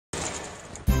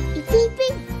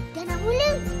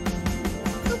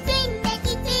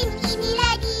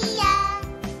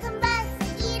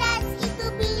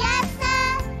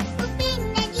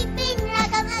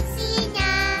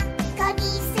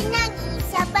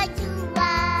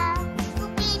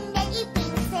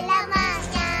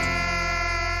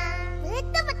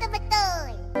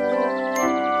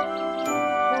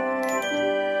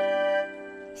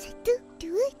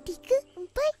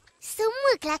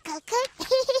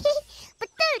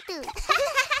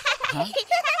Ha?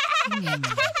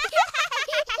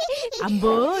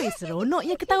 Amboi,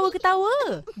 seronoknya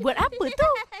ketawa-ketawa. Buat apa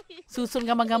tu? Susun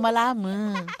gambar-gambar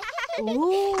lama.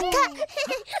 Oh. Kak,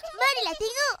 marilah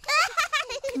tengok.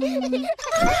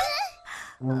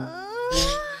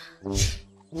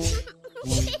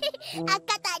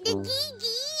 Akak tak ada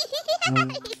gigi.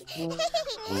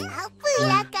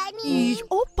 Apalah Kak ni? Ish,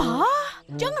 Opa.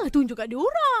 Janganlah tunjuk kat dia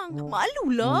orang.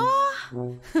 Malulah.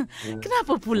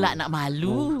 Kenapa pula nak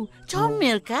malu?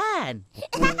 Comel kan?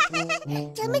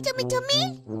 Comel.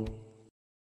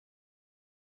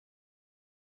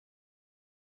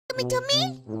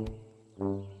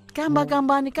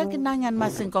 Gambar-gambar ni kan kenangan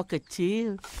masa kau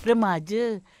kecil,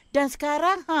 remaja. Dan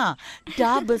sekarang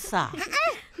dah besar.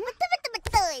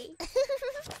 Betul.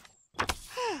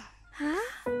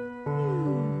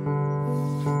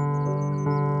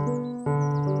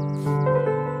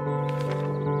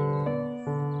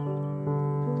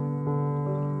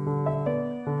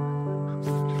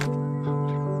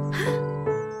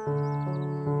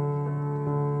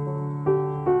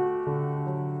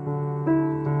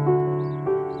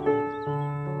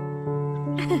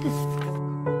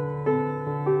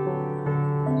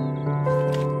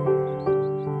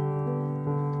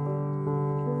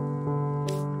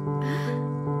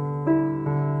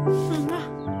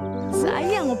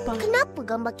 Sayang, Opa. Kenapa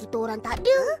gambar kita orang tak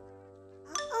ada?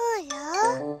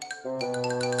 Alah.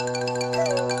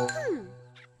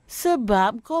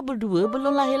 Sebab kau berdua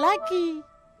belum lahir lagi.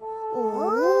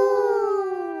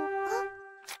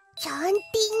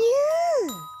 Cantiknya.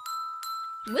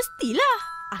 Mestilah.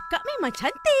 Akak memang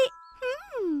cantik.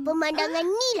 Pemandangan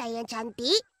ni lah yang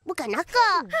cantik, bukan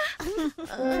akak.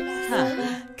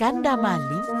 Kan dah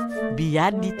malu?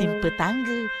 Biar ditimpa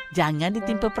tangga. Jangan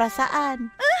ditimpa perasaan.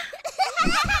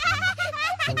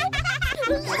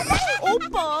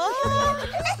 Opa.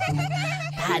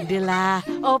 Tak adalah.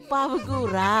 Opa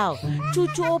bergurau.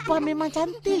 Cucu Opa memang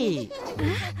cantik.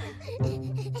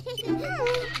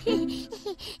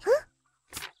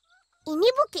 Ini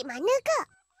bukit mana, Kak?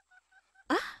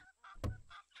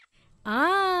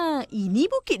 Ini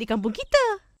bukit di kampung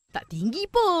kita. Tak tinggi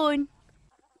pun.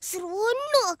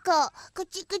 Seronok, Kak.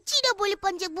 Kecil-kecil dah boleh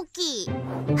panjat bukit.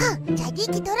 Jadi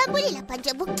kita orang bolehlah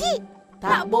panjat bukit.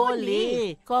 Tak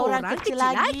boleh. Kau orang kecil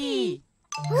lagi.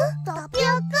 Tapi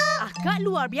akak... Akak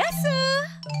luar biasa.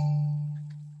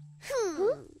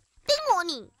 Tengok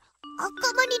ni.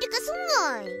 Akak mandi dekat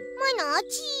sungai. Mana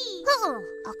Aci?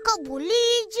 Akak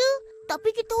boleh je.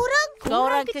 Tapi kita orang... Kau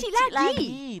orang kecil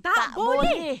lagi. Tak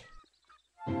boleh.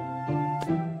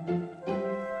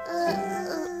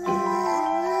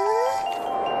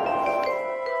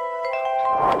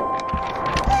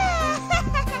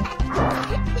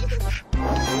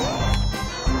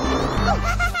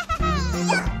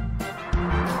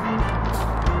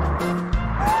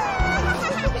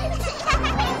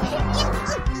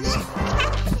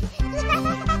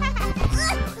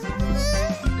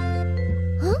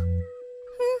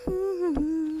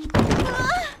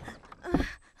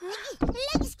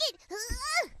 Lagi sikit.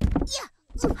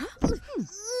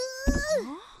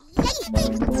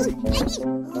 Lagi.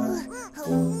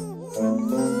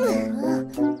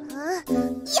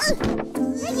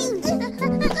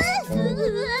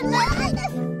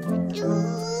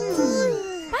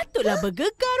 Patutlah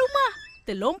bergegar rumah.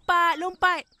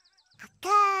 Terlompat-lompat.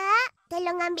 Akak,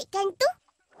 tolong ambilkan tu.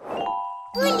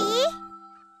 Boleh?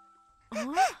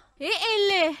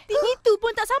 Eleh. Itu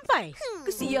pun tak sampai.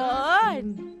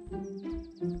 Kesian.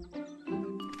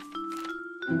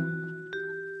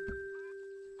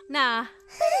 Nah.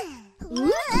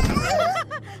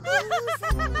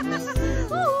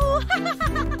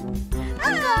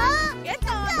 Akak.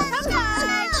 Getok.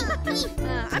 Sampai.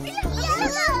 Ambillah.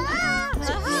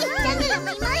 Janganlah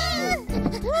main-main.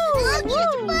 Gila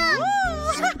cepat.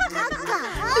 Akak.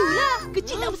 Itulah.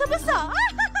 Kecil nak besar-besar.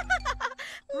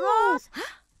 Ros,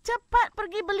 cepat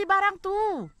pergi beli barang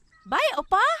tu. Baik,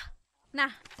 Opa.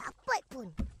 Nah. Dapat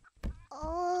pun.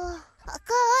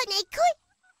 Akak nak ikut?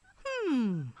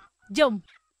 Jom.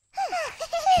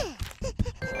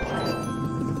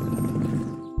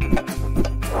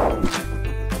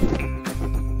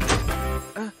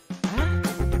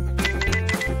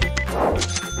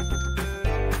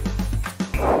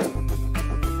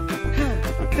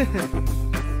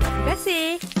 Terima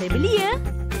kasih. Saya beli ya.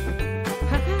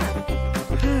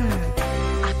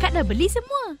 Akak dah beli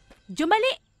semua. Jom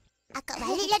balik. Akak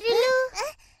baliklah dulu.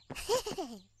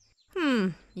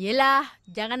 Yelah.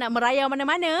 Jangan nak merayau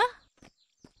mana-mana.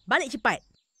 Balik cepat.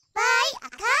 Baik,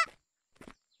 Akak.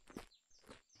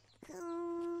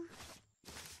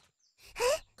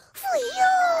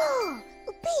 Fuyo!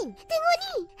 Upin, tengok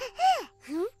ni.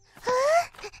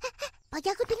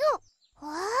 bagi aku tengok.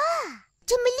 Wah,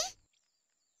 cemeli.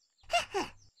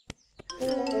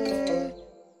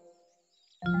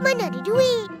 Mana ada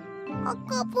duit?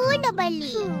 Akak pun dah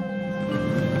balik.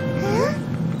 Huh?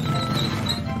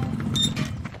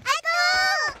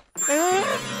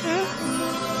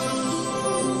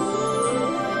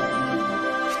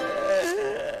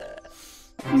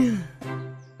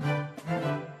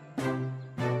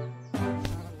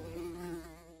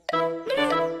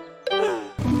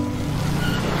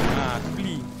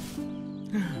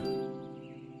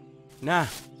 Nah,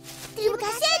 Terima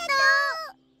kasih,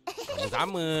 Atuk.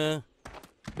 sama.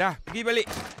 Dah, pergi balik.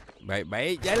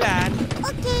 Baik-baik jalan.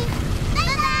 Okey.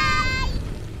 Bye-bye.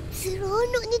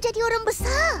 Seronoknya jadi orang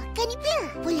besar, kan Ipin?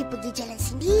 Boleh pergi jalan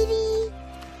sendiri.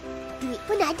 Duit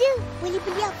pun ada. Boleh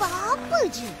beli apa-apa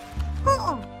je.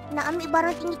 Nak ambil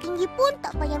barang tinggi-tinggi pun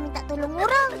tak payah minta tolong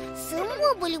orang.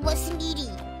 Semua boleh buat sendiri.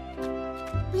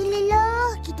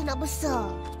 Bilalah kita nak besar.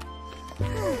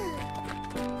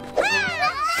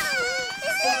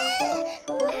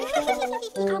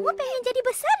 Kamu pengen jadi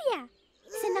besar ya?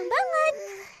 Senang banget.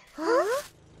 Hah?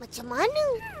 Macam mana?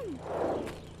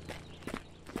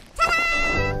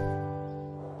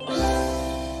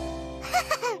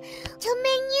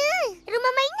 Comelnya.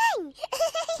 Rumah mainan.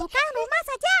 Bukan rumah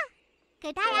saja.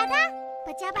 Kedai ada,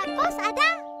 pejabat pos ada,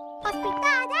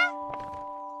 hospital ada.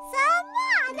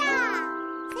 Semua ada.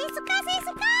 Saya suka, saya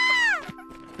suka.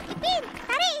 Ipin,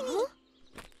 tarik ini.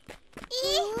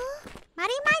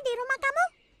 Mari main di rumah kamu.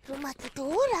 Rumah kita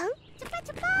orang?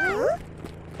 Cepat-cepat.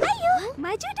 Ayo,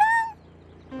 maju dong.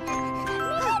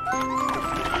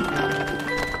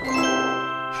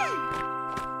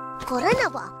 Korang nak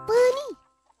buat apa ni?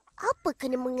 Apa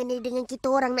kena mengenai dengan kita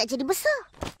orang nak jadi besar?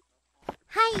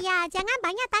 Hayya, jangan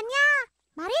banyak tanya.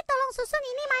 Mari tolong susun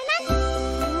ini mainan.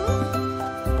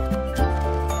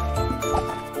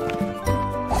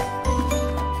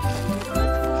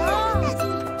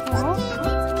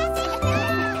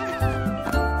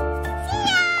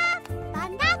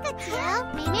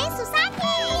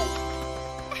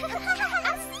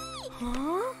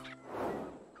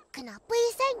 Kenapa,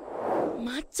 Ihsan?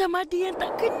 Macam ada yang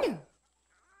tak kena.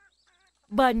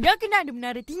 Bandar kena ada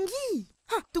menara tinggi.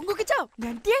 Tunggu kejap.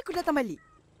 Nanti aku datang balik.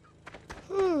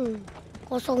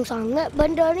 Kosong sangat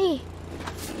bandar ni.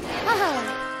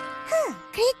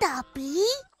 Kereta api?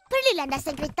 Perlu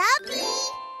landasan kereta api.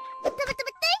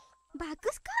 Betul-betul.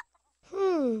 Bagus, Kak.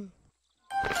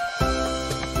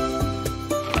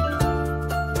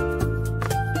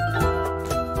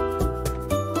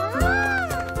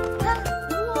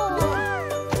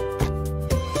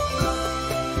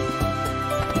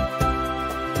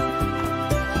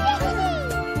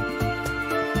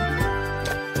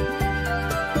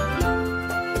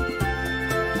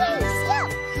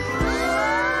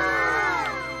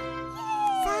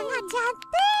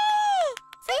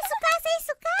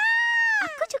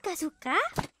 Suka?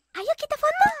 Ayo kita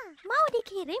foto. Mau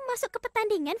dikirim masuk ke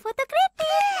pertandingan foto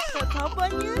kreatif. Apa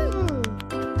khabarnya?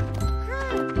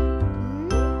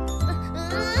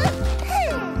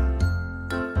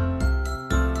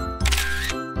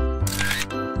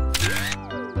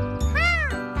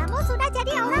 Kamu sudah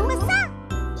jadi orang besar.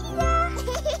 Iya.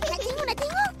 Nak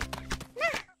tengok.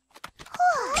 Nah.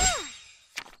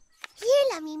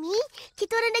 Yelah, Mimi.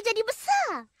 Kita orang dah jadi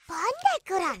besar. Pandai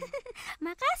korang.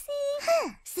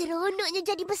 Makasih. Seronoknya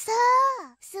jadi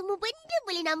besar. Semua benda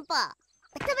boleh nampak.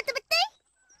 Betul.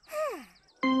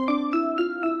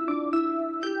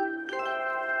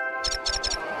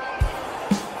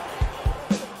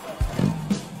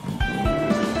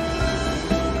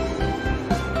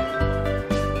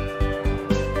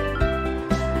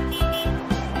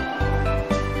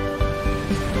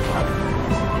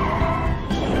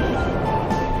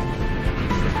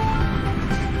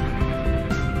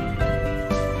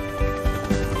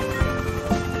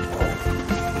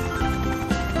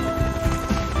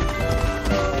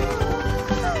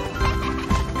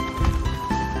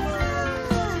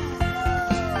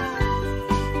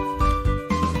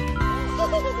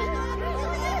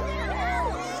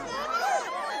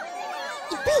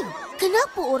 Ipin,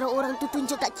 kenapa orang-orang tu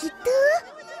tunjuk kat kita?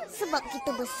 Sebab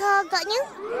kita besar agaknya.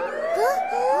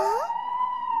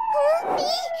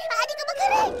 Ada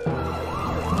kebakaran.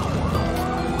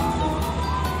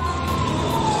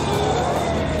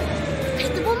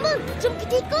 Ada bomba. Jom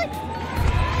kita ikut.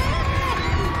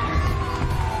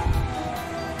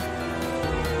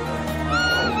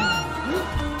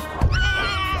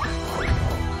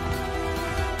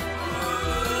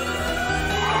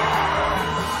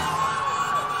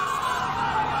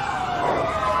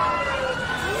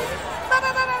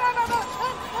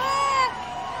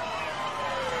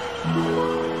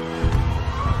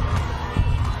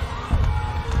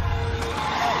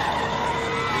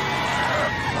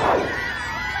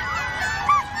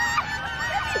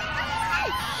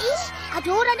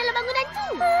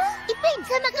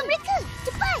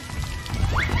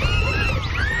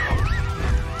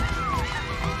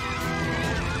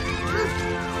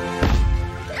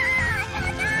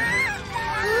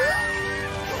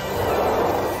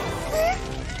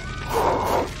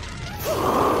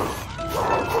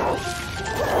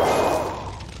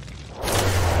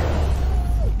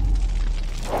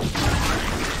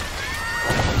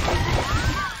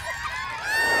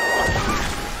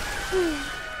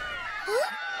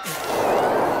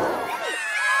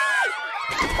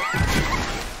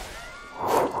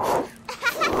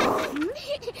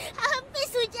 Habis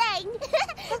hujan.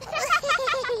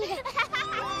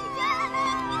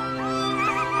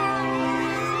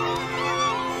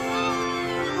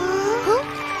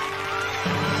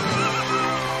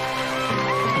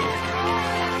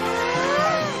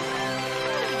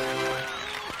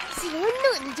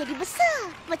 Seronok ni jadi besar.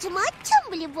 Macam-macam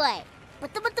boleh buat.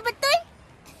 Betul-betul-betul.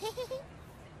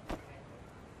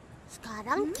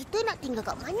 Sekarang kita nak tinggal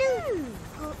kat mana?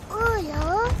 Oh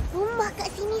lah, rumah kat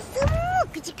sini semua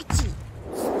kecil-kecil.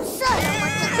 Susah nak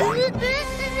macam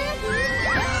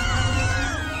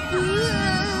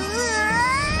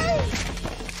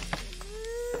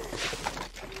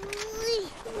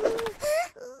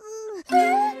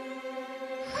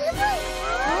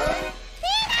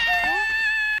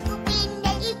Upin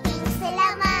dan Ipin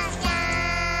selamanya.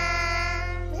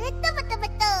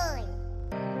 Betul-betul-betul.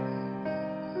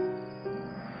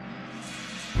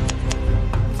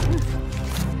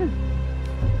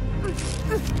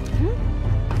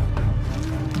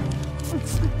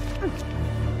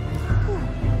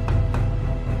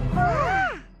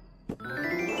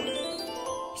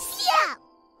 Siap!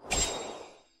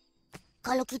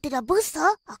 Kalau kita dah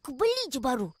besar, aku beli je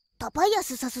baru. Tak payah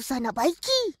susah-susah nak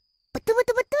baiki.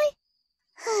 Betul-betul-betul?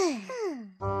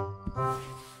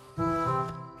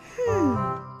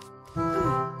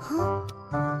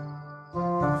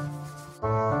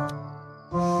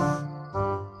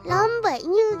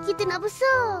 Lambatnya kita nak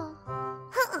besar.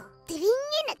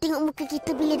 Teringin nak tengok muka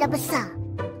kita bila dah besar.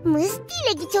 Mesti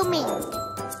lagi comel.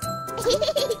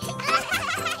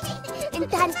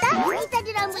 Entah-entah kita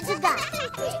ada rambut juga.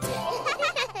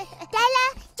 Dah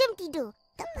lah, jom tidur.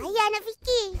 Tak payah nak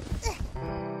fikir.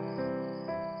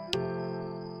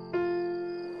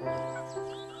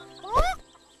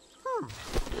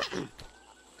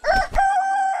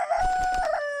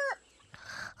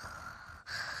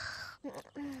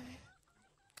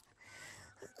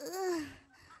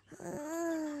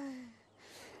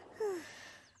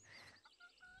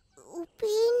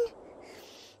 Upin.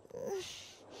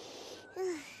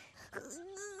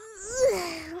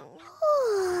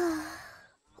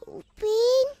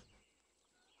 Upin.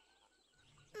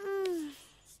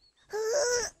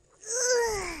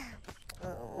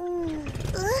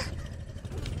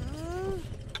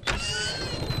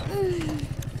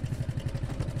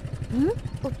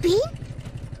 Upin?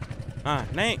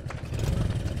 Naik.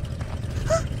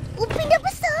 Upin dah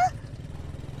besar.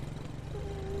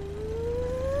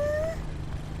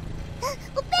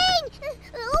 Upin!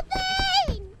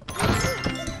 Upin!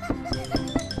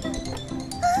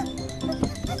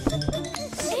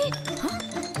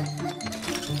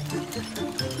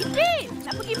 Ipin,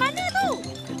 nak pergi mana tu?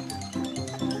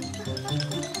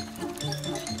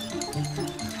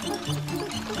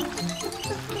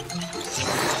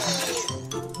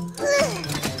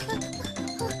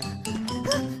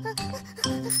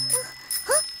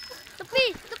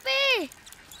 Tepi!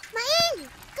 Main!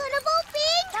 Kau nampak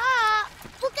Upin? Tak.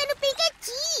 Bukan Upin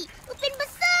kecil. Upin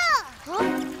besar.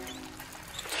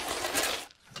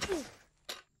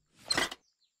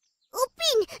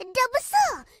 Upin dah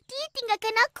besar. Dia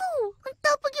tinggalkan aku.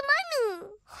 Entah pergi mana.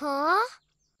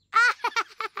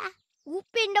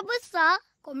 Upin dah besar?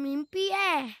 Kau mimpi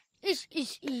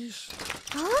Ish.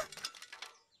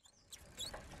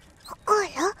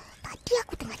 Alah, tadi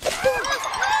aku tengah tidur.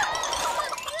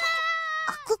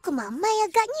 Aku kemamai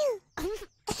agaknya.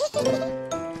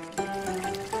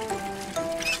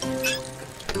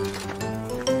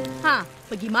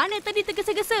 Pergi mana tadi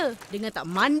tergesa-gesa? Dengan tak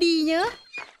mandinya?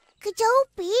 Kejar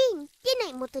Upin. Dia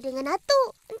naik motor dengan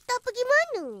atuk. Entah pergi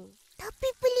mana. Tapi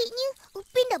peliknya,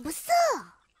 Upin dah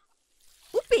besar.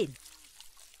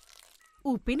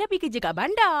 Upin dah pergi kerja kat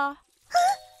bandar.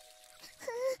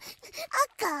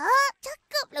 Akak,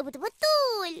 cakaplah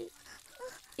betul-betul.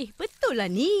 Betul lah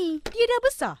ni. Dia dah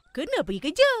besar. Kena pergi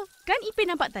kerja. Kan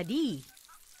Ipin nampak tadi.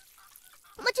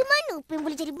 Macam mana Upin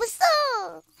boleh jadi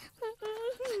besar?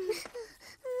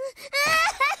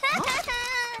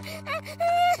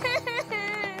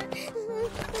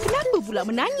 Kenapa pula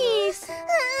menangis?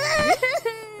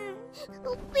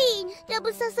 Upin dah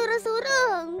besar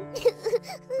sorang-sorang.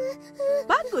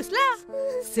 Baguslah.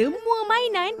 Semua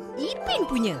mainan Ipin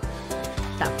punya.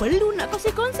 Tak perlu nak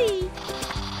kongsi-kongsi.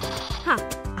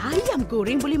 Ayam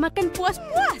goreng boleh makan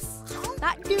puas-puas.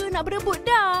 Tak ada nak berebut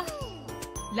dah.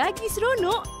 Lagi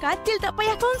seronok, katil tak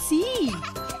payah kongsi.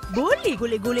 Boleh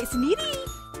golek-golek sendiri.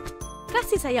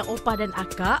 Kasih sayang opah dan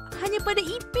akak hanya pada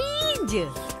Ipin je.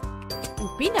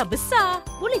 Upin dah besar,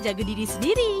 boleh jaga diri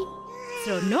sendiri.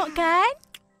 Seronok kan?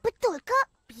 Betul, Kak.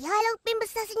 Biarlah Upin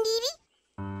besar sendiri.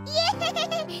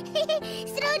 Yeay!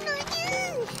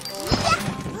 Seronoknya.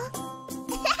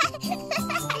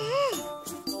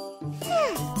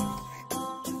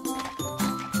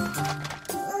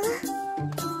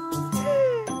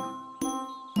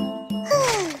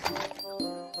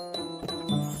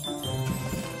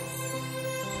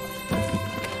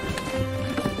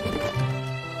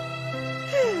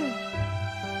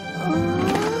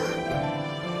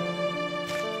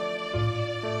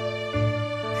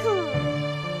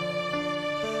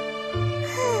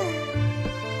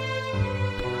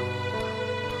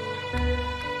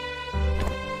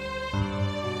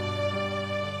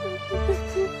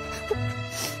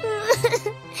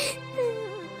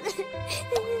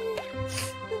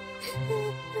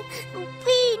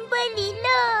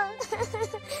 Ipin.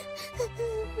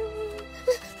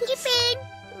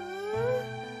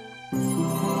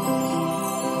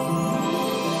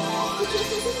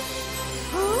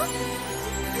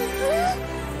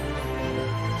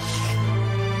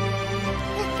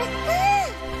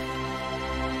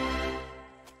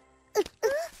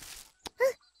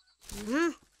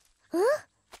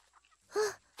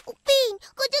 Upin,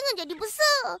 kau jangan jadi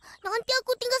besar. Nanti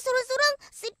aku tinggal sorang-sorang,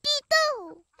 sedih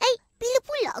tau. Bila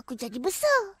pula aku jadi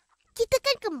besar? Kita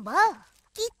kan kembar.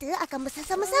 Kita akan besar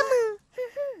sama-sama.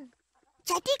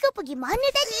 Jadi kau pergi mana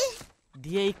tadi?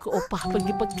 Dia ikut opah pergi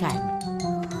pekan.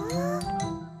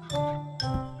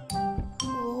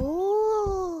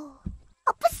 Oh,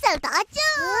 apa sel tak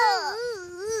ajar?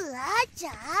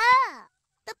 Ajar.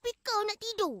 Tapi kau nak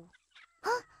tidur.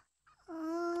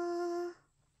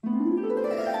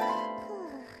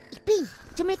 Ipin,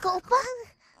 jom ikut opah.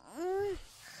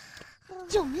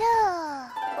 Jomlah.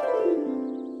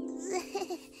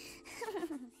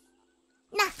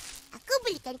 Nah, aku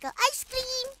belikan kau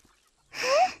aiskrim.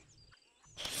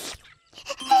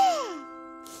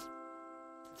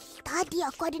 Tadi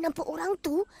aku ada nampak orang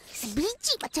tu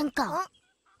sebiji macam kau.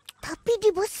 Tapi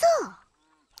dia besar.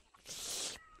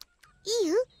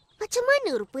 Iya, macam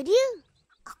mana rupa dia?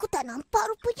 Aku tak nampak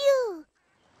rupa dia.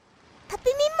 Tapi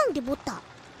memang dia botak.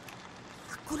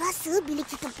 Aku rasa bila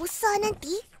kita besar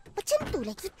nanti, macam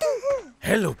itulah kita.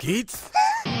 Hello, kids.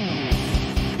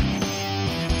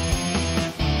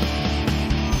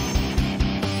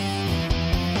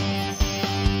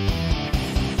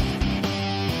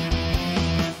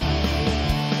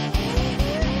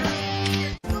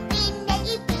 Upin dan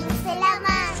Ipin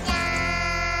selamanya.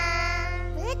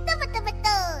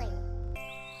 Betul.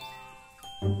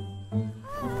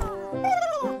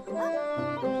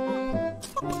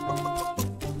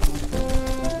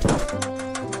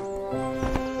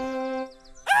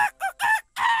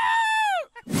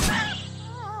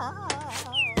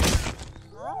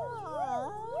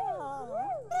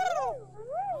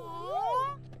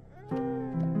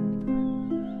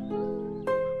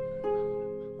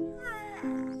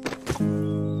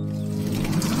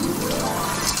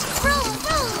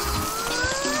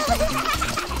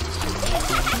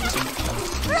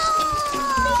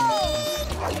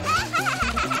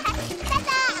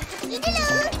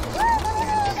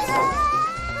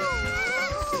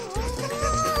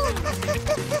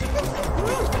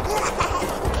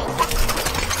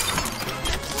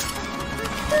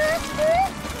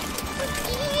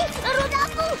 Roda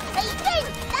aku! Ipin!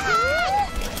 Tahan!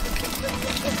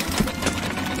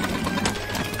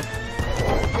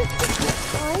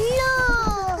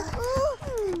 Alah!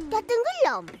 Dah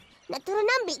tenggelam. Nak turun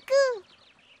ambil ke?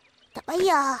 Tak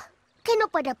payah. Kan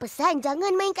Opa dah pesan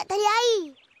jangan main kat tali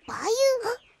air. Bahaya.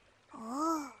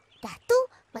 Oh, dah tu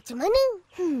macam mana?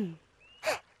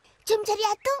 Jom cari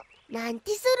Atuk.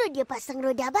 Nanti suruh dia pasang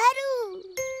roda baru.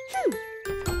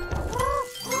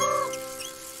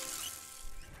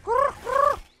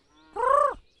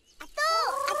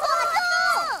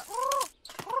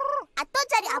 Atuk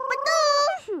cari apa tu?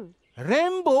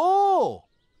 Rainbow.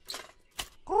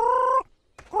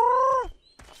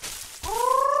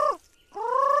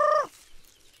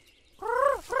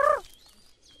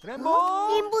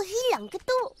 Rainbow. Rainbow hilang ke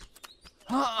tu?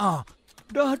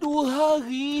 Dah 2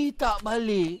 hari tak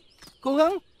balik.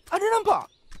 Korang ada nampak?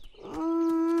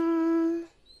 2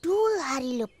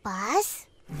 hari lepas.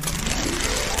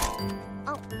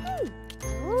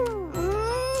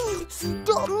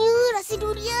 Sedapnya rasa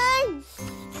durian.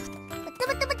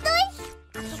 Betul.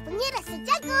 Aku punya rasa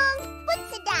jagung pun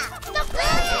sedap.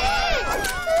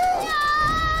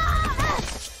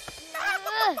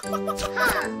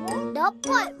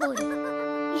 Dapat pun.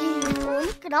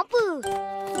 Kenapa?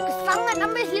 Suka sangat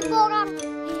ambil selipar orang.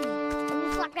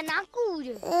 Menyesatkan aku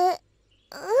je.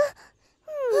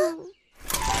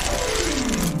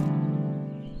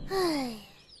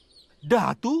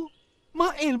 Dah tu,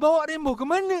 Mail bawa Rainbow ke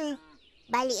mana?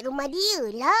 Balik rumah dia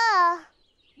lah.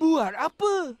 Buat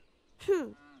apa?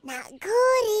 Nak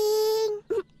goreng.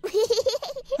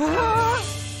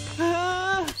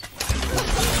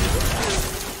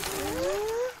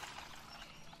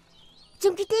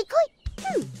 Jom kita ikut.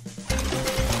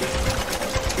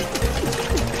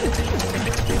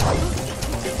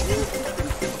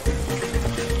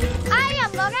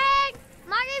 Ayam goreng.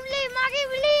 Mari beli.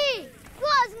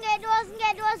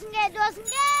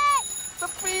 RM2.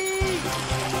 Tepi!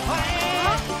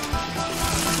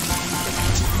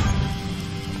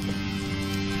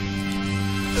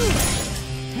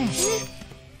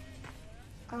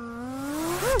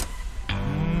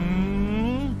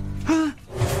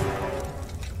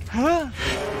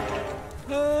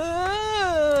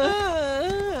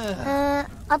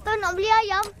 Atau nak beli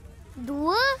ayam?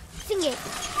 RM2.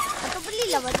 Atau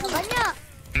belilah banyak-banyak.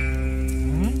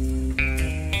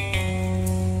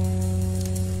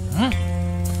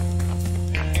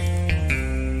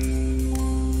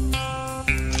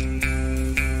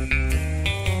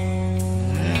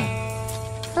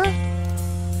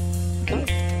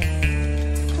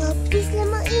 Habislah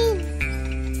Main.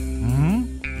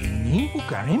 Ini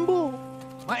bukan Rainbow.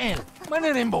 Mael,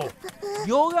 mana Rainbow?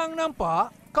 Diorang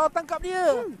nampak kau tangkap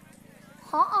dia.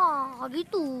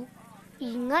 Gitu.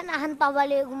 Ingat nak hantar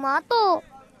balik rumah tu.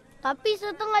 Tapi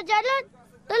setengah jalan,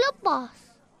 terlepas.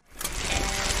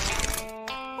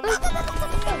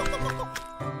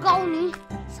 Kau ni,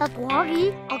 satu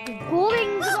hari aku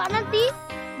goreng juga nanti,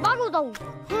 baru tahu.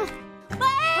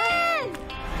 Mael!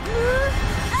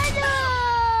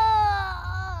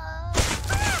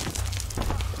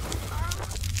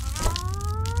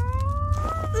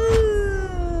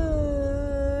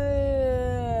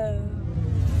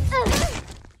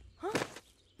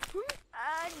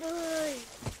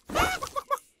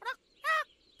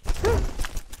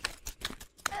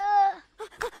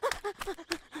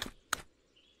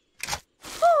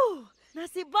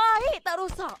 Nasib baik tak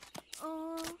rosak.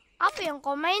 Apa yang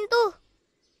kau main tu?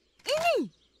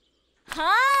 Ini.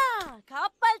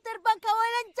 Kapal terbang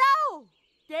kawalan jauh.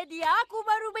 Jadi aku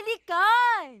baru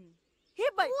belikan.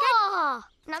 Hebat kan? Wah,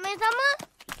 nak main sama?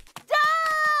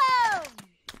 Jom!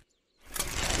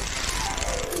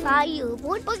 Saya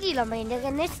pun pergilah main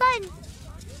dengan Nesan.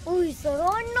 Ui,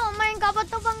 seronok main kapal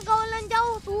terbang kawalan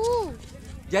jauh tu.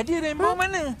 Jadi Rainbow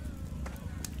mana?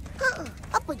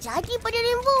 Apa jadi pada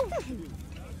Rainbow?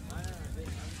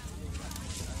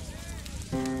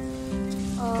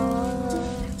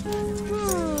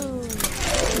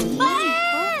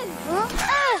 Mael!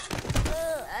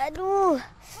 Aduh.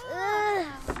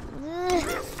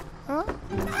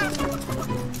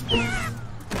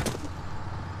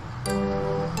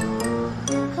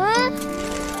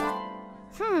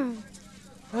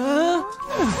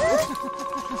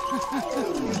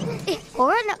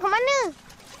 Korang nak ke mana?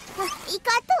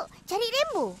 Ika tu cari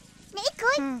Rainbow. Nak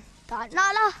ikut? Tak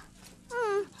nak lah.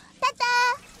 Tata.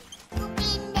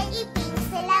 Upin dan Ipin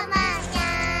selamanya.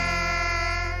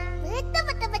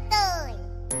 Betul.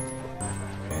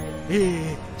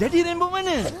 Jadi Rainbow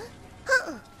mana?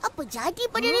 Apa jadi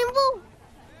pada Rainbow?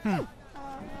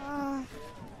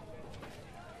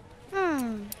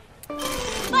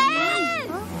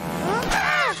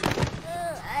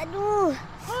 Aduh.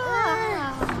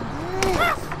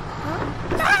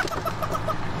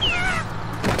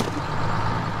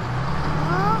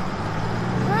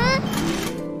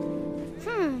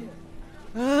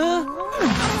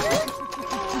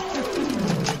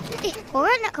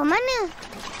 Korang nak ke mana?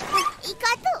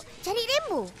 Ika tu cari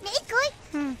Rainbow. Nak ikut?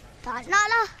 Tak nak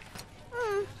lah.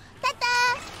 Tata.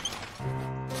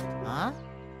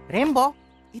 Rainbow?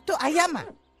 Itu ayam ah?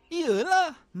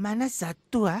 Iyalah. Mana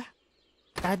satu ah?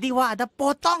 Tadi Wak ada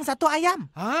potong satu ayam.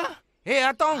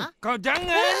 Atong, kau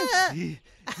jangan.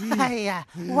 Ayah,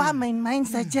 Wak main-main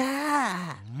saja.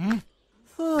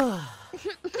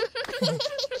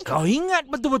 Kau ingat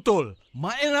betul-betul.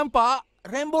 Mael nampak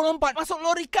Rainbow lompat masuk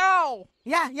lori kau.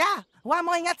 Ya, Wak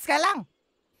mau ingat sekarang.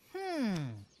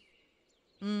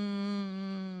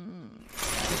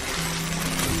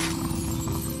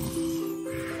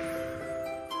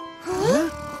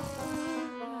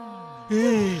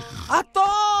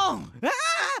 Atong!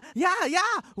 Ya,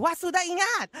 Wak sudah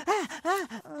ingat.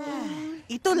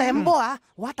 Itu Lembo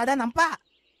Wak tak ada nampak.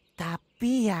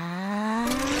 Tapi ya...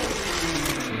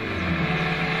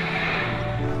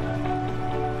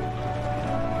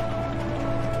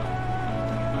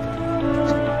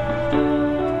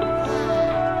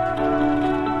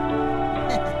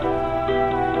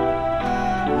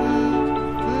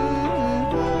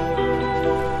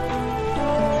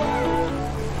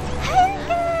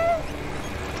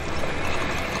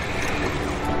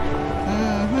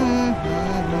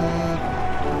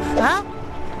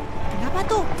 Kenapa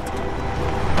tuh?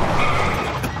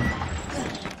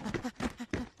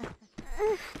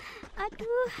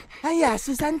 Aduh. Ayah,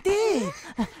 Susanti.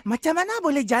 Macam mana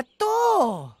boleh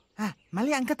jatuh?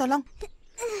 Mali angkat tolong.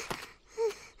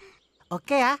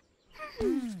 Okey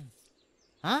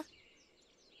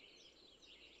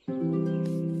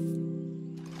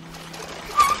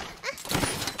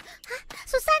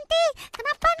Susanti,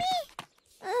 kenapa ni?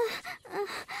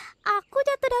 Aku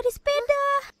jatuh dari sepeda.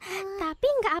 Tapi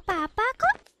nggak apa-apa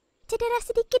kok. Cedera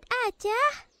sedikit aja.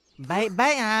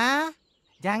 Baik-baik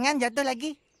Jangan jatuh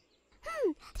lagi.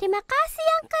 Terima kasih,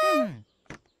 Uncle.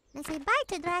 Nasib baik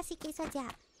cedera sikit saja.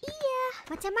 Iya.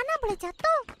 Macam mana boleh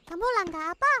jatuh? Kamu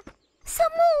langgar apa?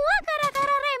 Semua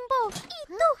gara-gara Rainbow.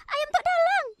 Itu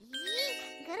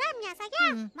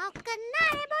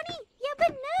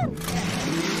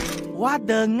Wah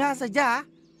dengar saja.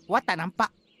 Wah tak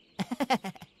nampak.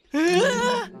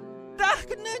 Dah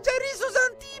kena cari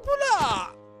Susanti pula.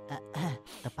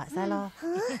 Terpaksa lah.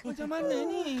 Macam mana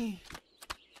ni?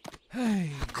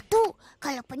 Atuk,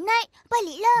 kalau penat,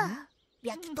 baliklah.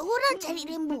 Biar kita orang cari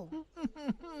Rainbow.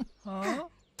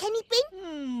 Kan Ipin?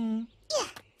 Ya,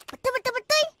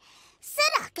 betul-betul.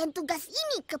 Serahkan tugas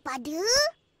ini kepada...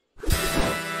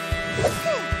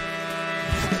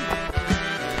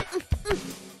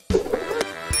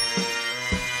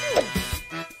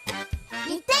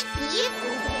 Detektif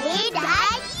Upin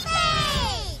dan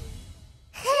Ipin.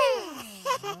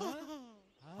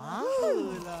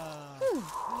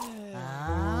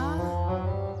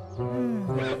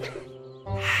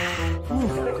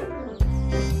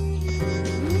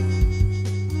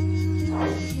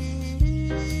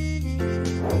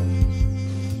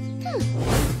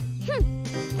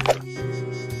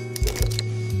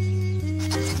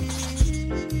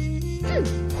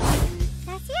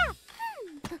 Dah siap?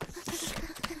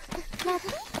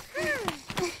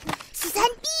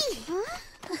 Susanti.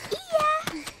 Iya.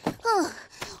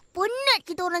 Penat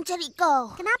kita orang cari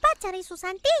kau. Kenapa cari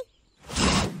Susanti?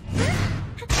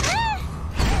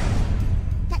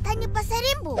 Nak tanya pasal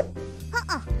Rainbow?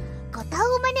 Kau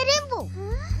tahu mana Rainbow?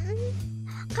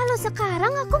 Kalau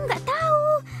sekarang aku nggak tahu.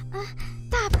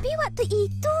 Tapi waktu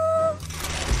itu...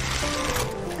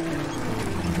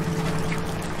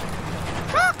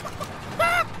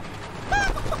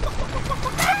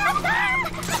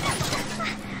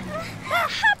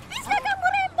 Habislah kamu,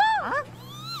 Rainbow!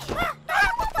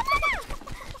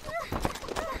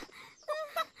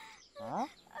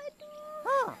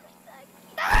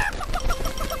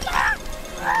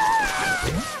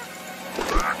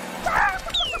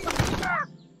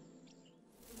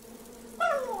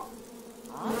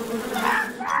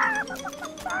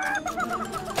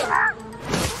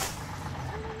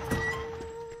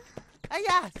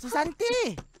 Ayah,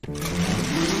 Susanti.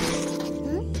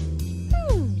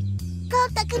 Kau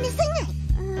tak kena sengat?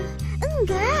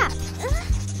 Enggak.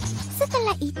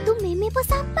 Setelah itu Meme pun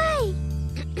sampai.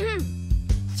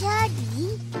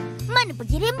 Jadi, mana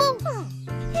pergi Rainbow?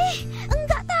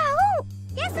 Enggak tahu.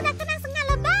 Dia sudah kena sengat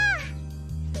lebah.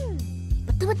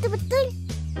 Betul.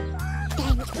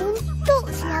 Dan untuk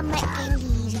selamatkan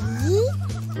diri,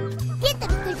 dia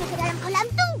terjun ke dalam kolam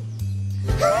tu.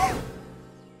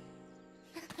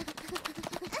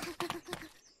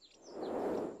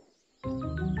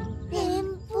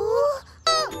 Rainbow?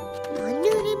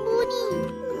 Mana Rainbow ni?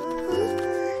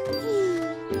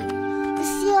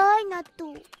 Kesian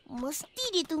Atuk. Mesti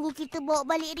dia tunggu kita bawa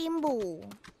balik Rainbow.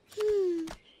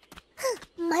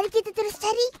 Mari kita terus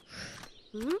cari.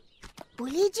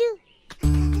 Boleh je.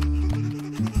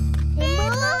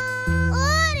 Rainbow!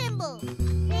 Oh, Rainbow!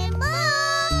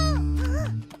 Rainbow!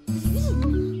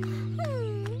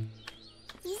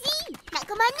 Fizi, nak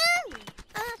ke mana?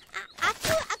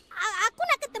 Aku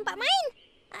nak ke tempat main.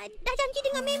 Dah janji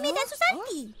dengan Meme dan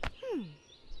Susanti.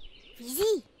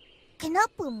 Fizi,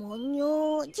 kenapa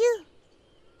monyok je?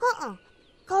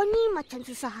 Kau ni macam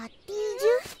susah hati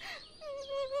je.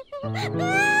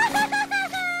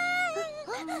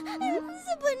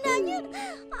 Sebenarnya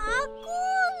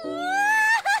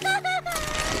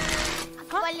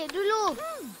aku balik dulu.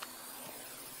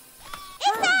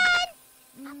 Intan!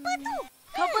 Apa tu?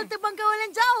 Kapal terbang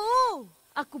kawalan jauh.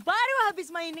 Aku baru habis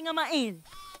main dengan Mail.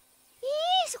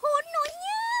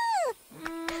 Seronoknya.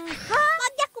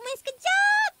 Bagi aku main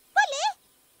sekejap. Boleh?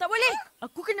 Tak boleh.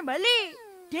 Aku kena balik.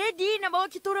 Daddy nak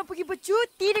bawa kita orang pergi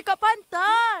bercuti dekat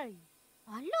pantai.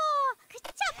 Alah,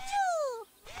 kejap je.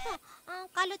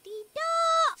 Kalau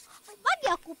tidak, bagi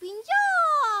aku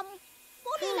pinjam.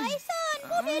 Bolehlah, Ihsan.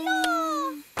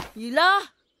 Bolehlah. Yelah.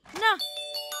 Nah.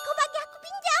 Kau bagi aku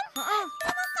pinjam?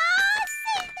 Terima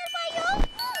kasih, terbaru.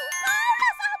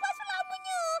 Kaulah sahabat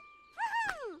selamanya.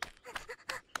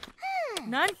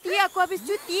 Nanti aku habis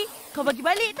cuti, kau bagi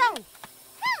balik tau.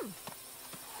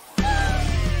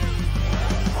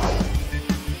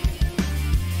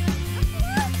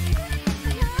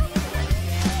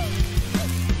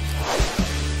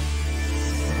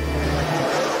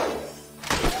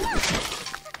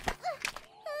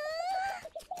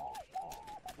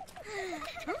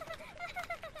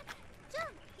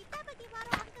 Jom, kita pergi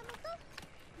warung angka motor.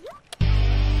 Yuk.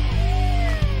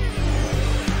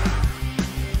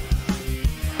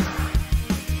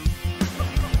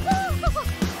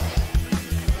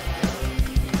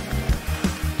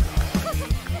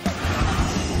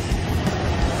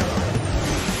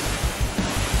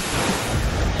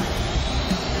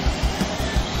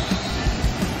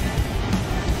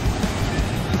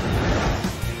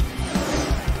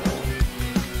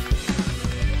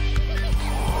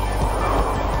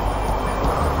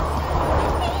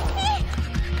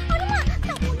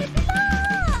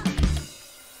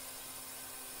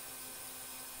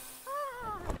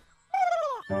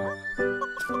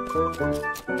 Lembu?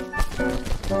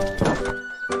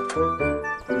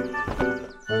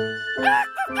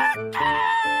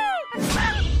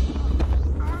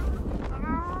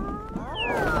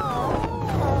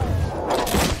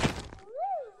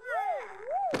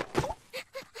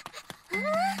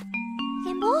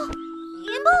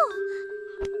 Lembu?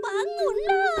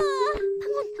 Bangunlah.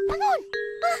 Bangun.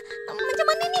 Macam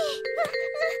mana ni?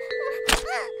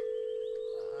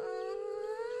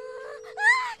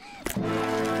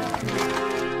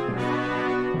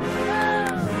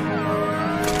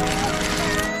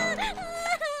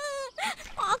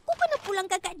 Aku kena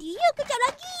pulangkan kat dia kejap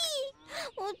lagi.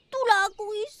 Itulah aku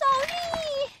risau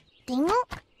ni. Tengok.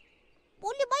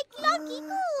 Boleh baik lagi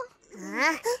ke?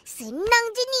 Senang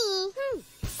je ni.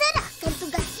 Serahkan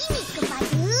tugas ini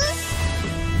kepada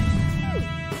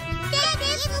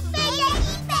Daddy Upin dan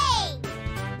Ipin.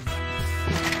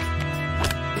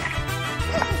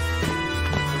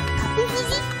 Tapi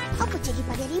Fizi, apa jadi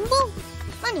pada Rimbo?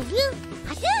 Mana dia?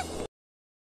 Ada?